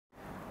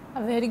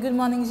A very good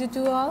morning to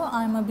you all.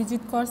 I am Abhijit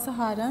Kaur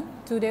Saharan.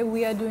 Today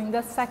we are doing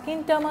the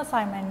second term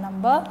assignment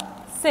number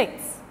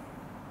 6.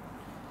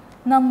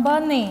 Number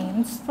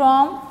names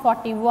from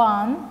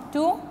 41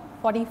 to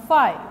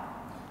 45.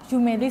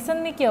 You may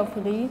listen me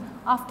carefully.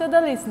 After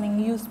the listening,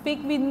 you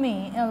speak with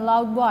me in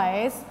loud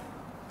voice.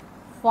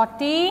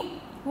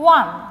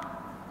 41.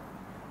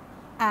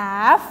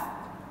 F-O-R-T-Y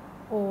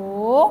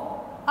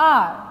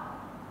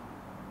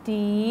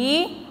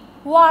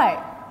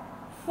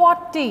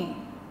 40.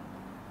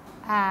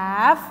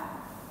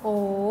 F-O-R-T-Y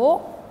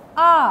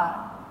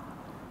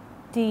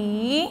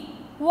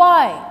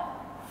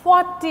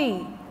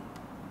 40.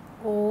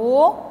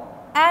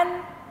 O-N-E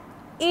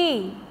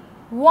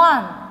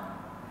 1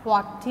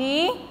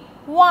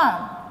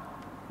 41.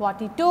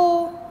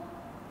 42.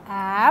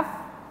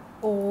 F-O-R-T-Y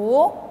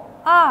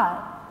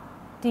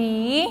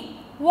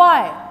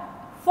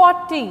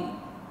 40.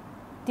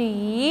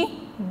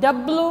 T-W-O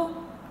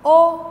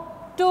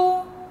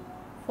 2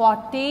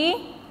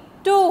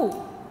 42.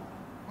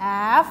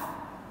 F-O-R-T-Y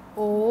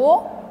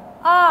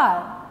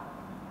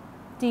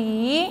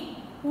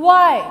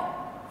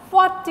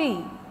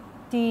 40.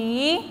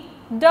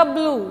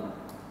 T-W-O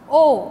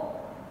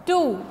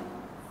 2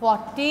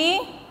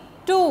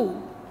 42.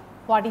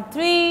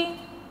 43.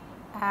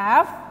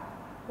 F-O-R-T-Y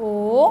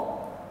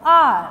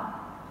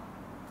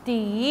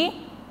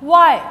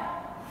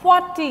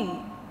 40.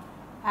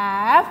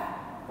 F-O-R-T-Y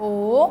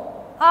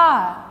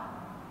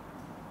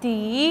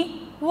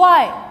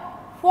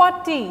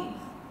 40.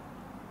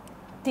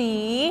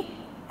 T-H-R-E-E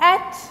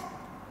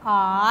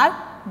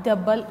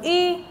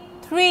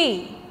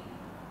 3.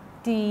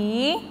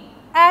 T-H-R-E-E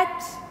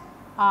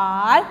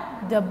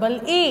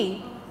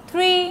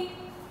 3.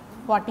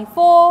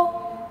 44.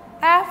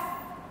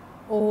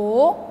 F-O-R-T-Y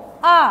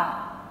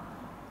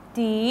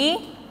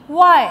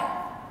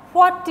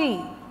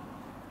 40.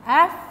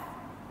 F-O-R-T-Y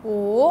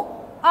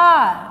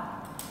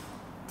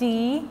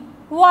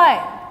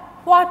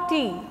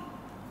 40.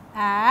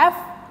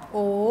 F-O-U-R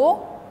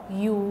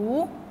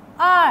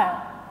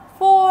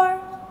 4.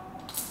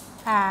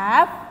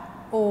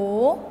 F-O-U-R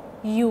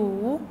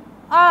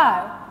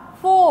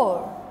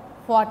 4.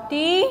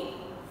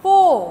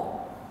 44.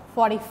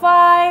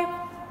 45.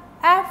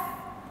 F-O-R-T-Y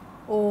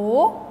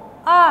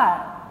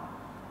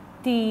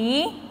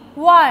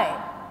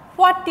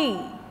 40.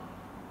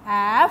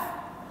 F-O-R-T-Y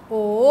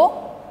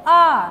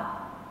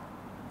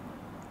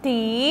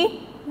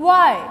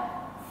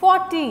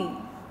 40.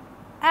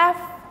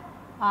 F-I-V-E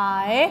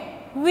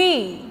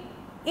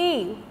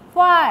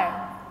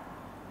 5.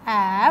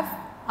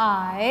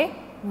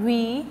 F-I-V-E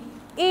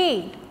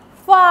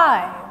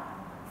 5.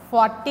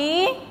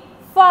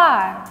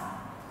 45.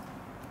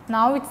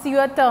 Now it's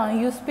your turn.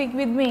 You speak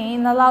with me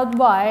in a loud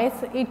voice.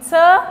 It's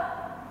a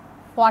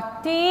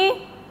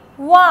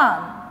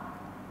 41.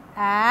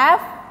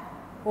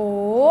 F-O-R-T-Y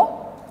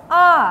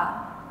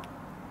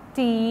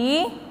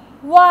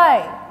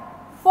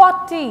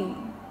 40.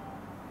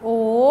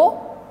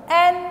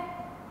 O-N-E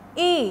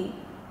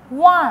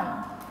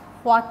 1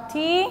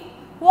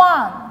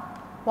 41.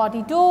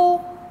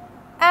 42.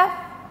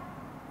 F-O-R-T-Y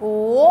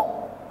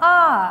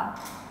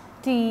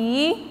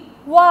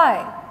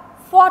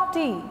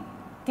 40.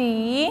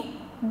 T-W-O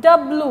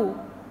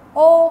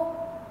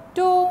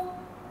 2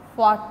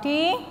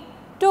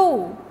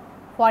 42.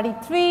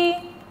 43.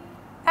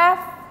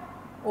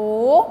 F-O-R-T-Y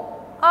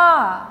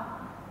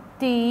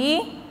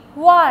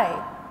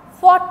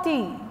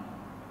 40.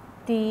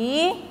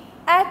 T-H-R-E-E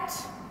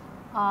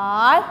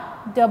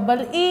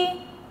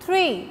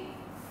 3.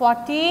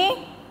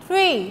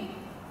 43.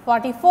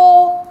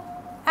 44.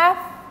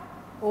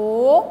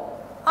 F-O-R-T-Y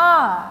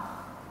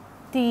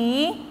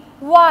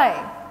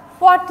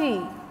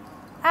 40.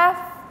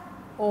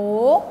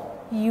 F-O-U-R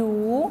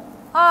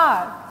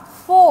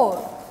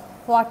 4.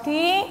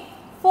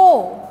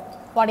 44.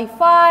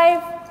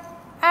 45.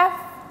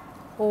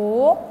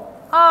 F-O-R-T-Y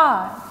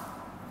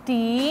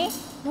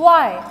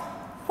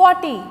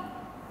 40.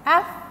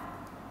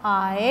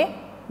 F-I-V-E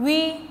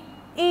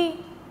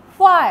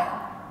 5.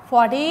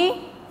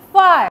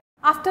 45.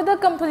 After the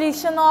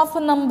completion of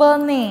number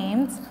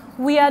names,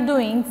 we are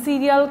doing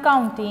serial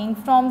counting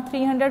from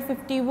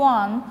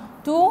 351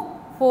 to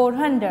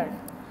 400.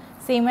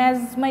 Same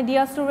as my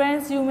dear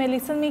students, you may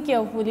listen me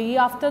carefully.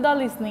 After the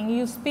listening,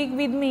 you speak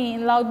with me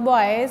in loud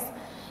voice.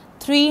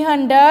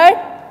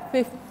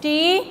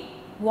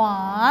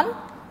 351,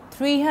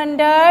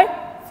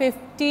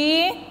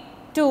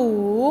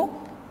 352,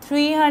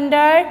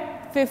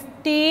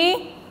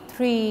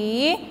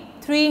 353,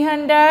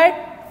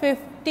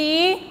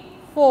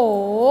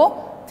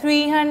 354,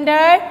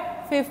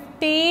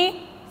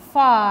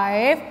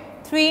 355,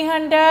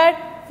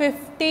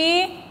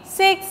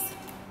 356,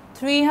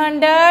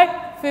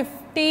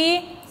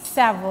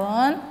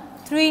 357,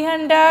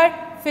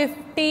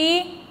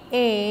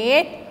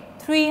 358,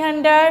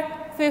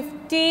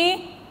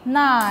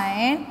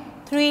 359,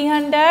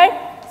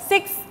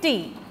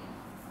 360,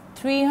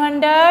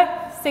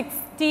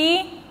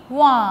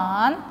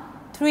 361,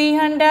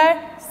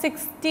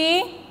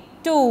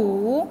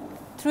 362,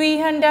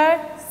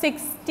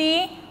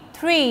 363,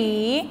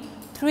 3,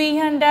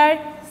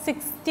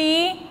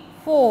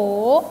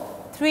 364,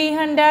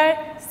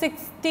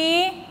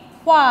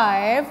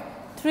 365,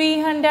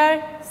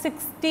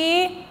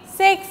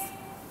 366,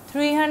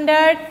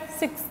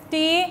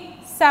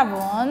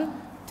 367,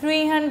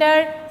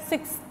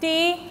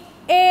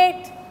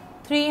 368,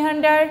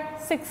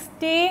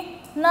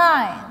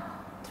 369,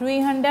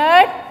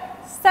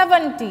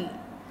 370,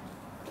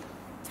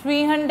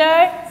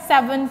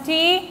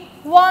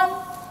 371,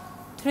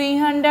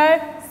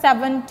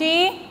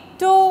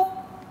 372,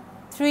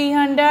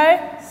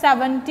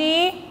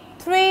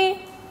 373,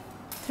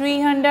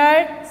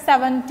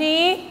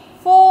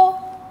 374,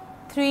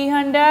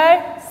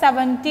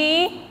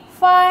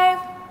 375,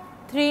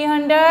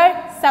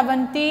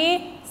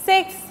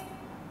 376,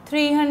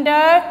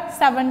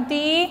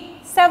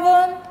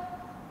 377,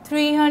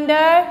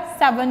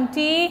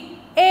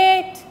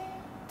 378,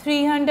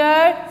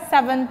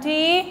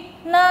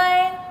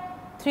 379,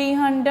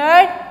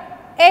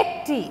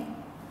 380,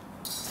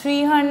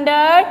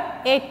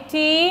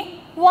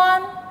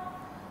 381,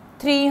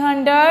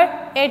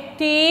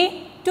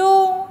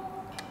 382,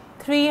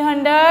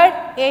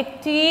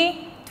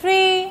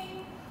 383,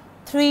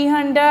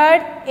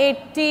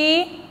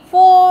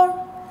 384,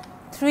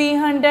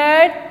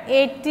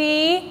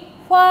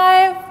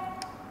 385,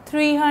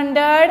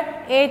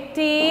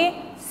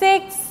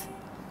 386,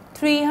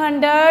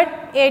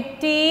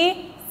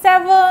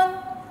 387,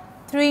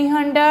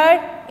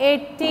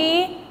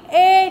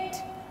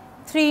 388,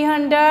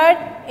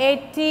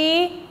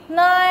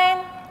 389,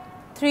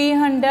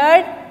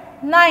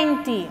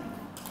 390,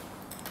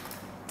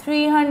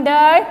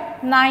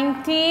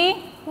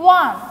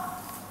 391,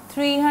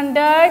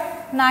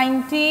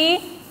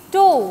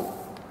 392,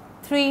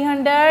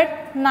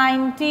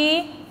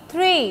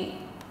 393,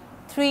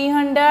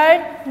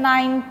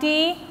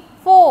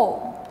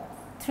 394,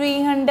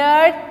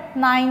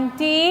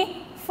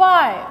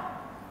 395,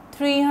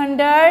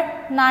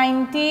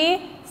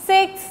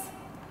 396,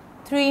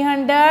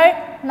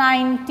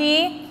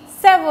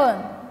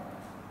 397,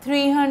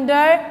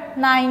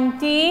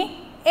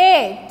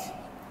 398,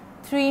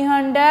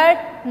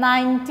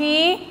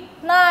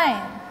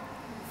 399,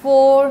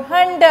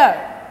 400,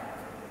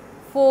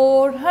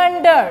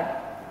 400.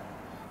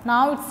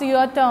 Now it's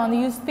your turn.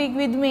 You speak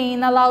with me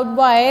in a loud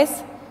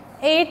voice.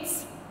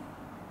 It's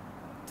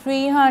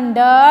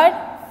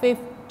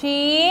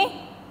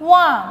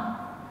 351,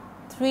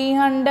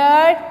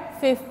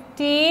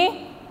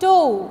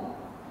 352,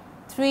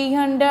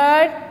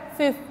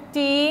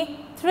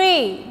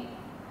 353,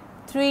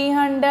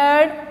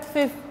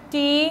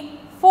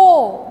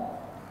 354,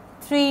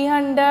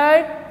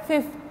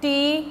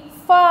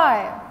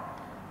 355,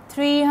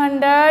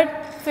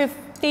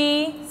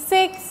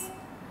 356,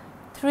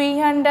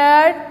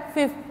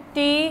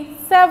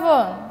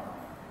 357,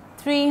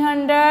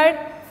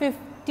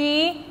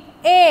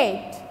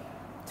 358,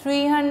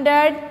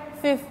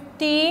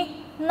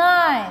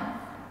 359,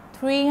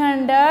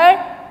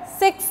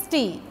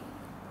 360,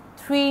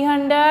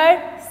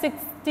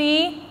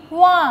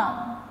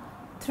 361,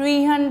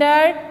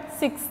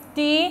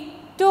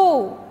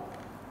 362,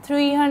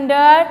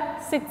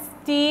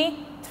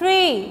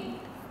 363,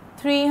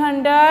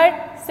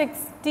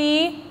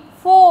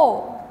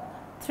 364,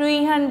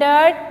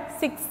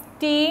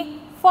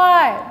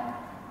 365,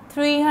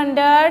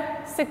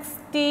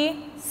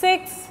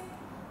 366,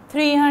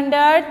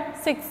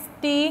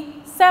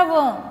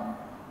 367,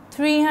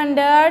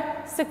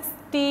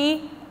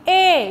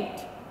 368,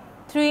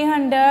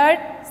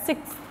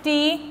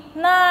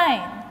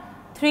 369,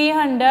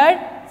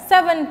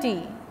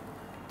 370,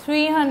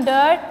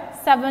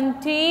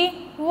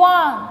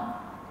 371,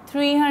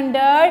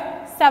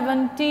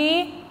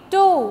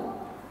 372,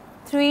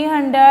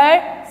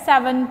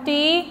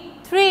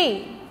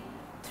 373,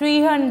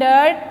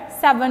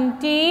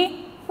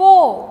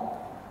 374,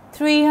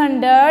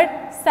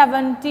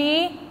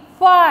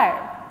 375,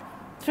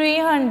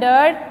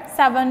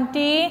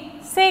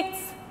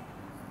 376,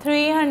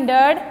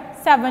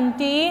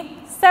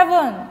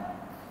 377,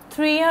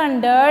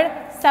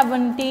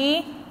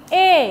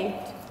 378,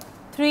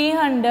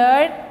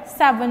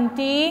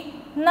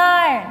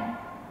 379,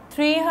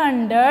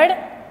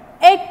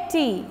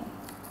 380,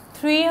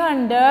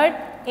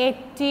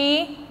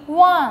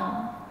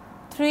 381,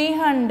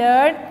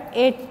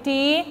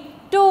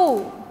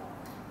 382,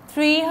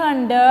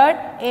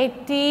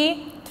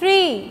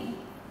 383,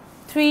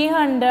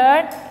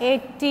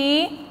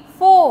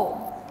 384,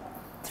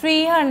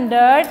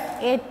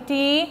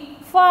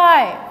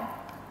 385,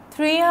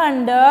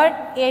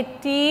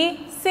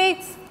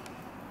 386,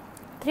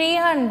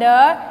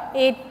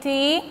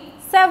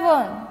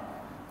 387,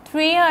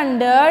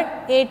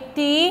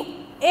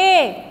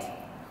 388,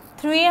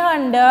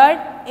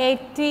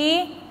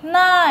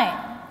 389,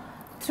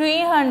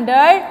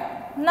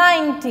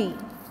 390,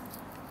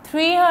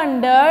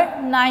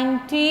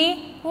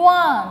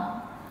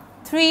 391,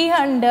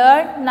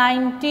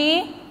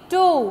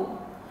 392,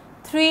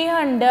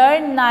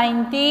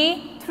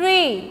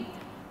 393,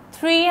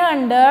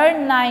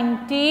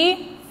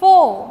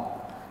 394,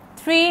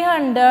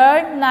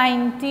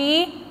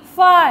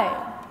 395,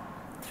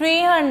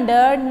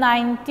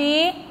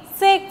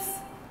 396,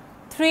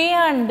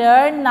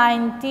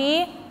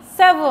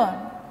 397,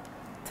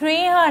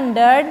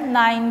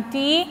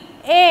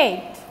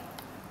 398,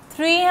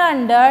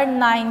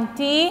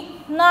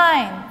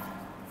 399,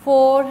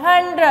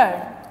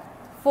 400,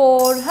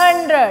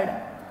 400.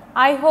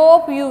 I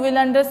hope you will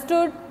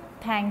understood.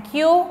 Thank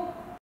you.